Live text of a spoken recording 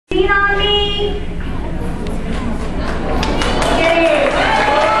Lean on me. Yay.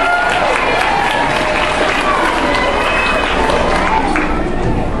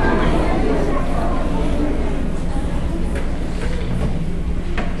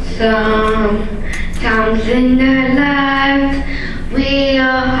 Sometimes in our lives we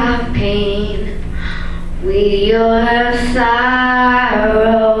all have pain, we all have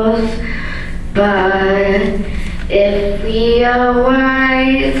sorrows, but if we are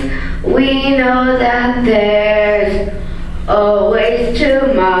wise, we know that there's always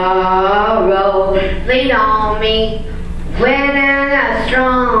tomorrow. Lean on me when I'm not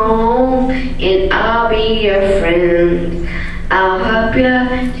strong, and I'll be your friend. I'll help you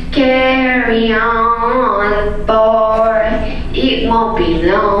to carry on, boy. It won't be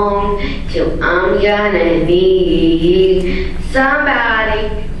long till I'm gonna need somebody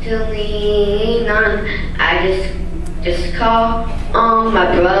to lean on. I just call on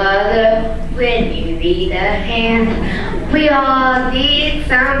my brother when you need a hand. We all need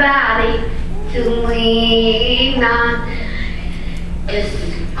somebody to lean on.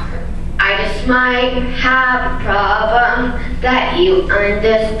 I just might have a problem that you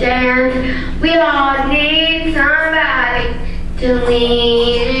understand. We all need somebody to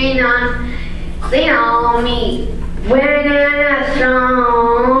lean on. Lean on me when I'm not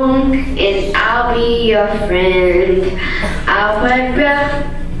strong, and I'll be your friend. I'll help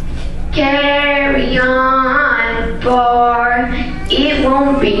you carry on, boy. It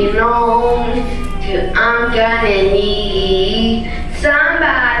won't be long till I'm gonna need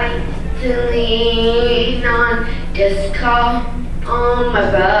somebody to lean on. Just call on my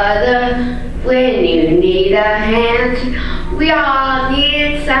brother when you need a hand. We all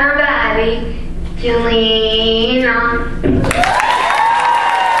need somebody to lean on.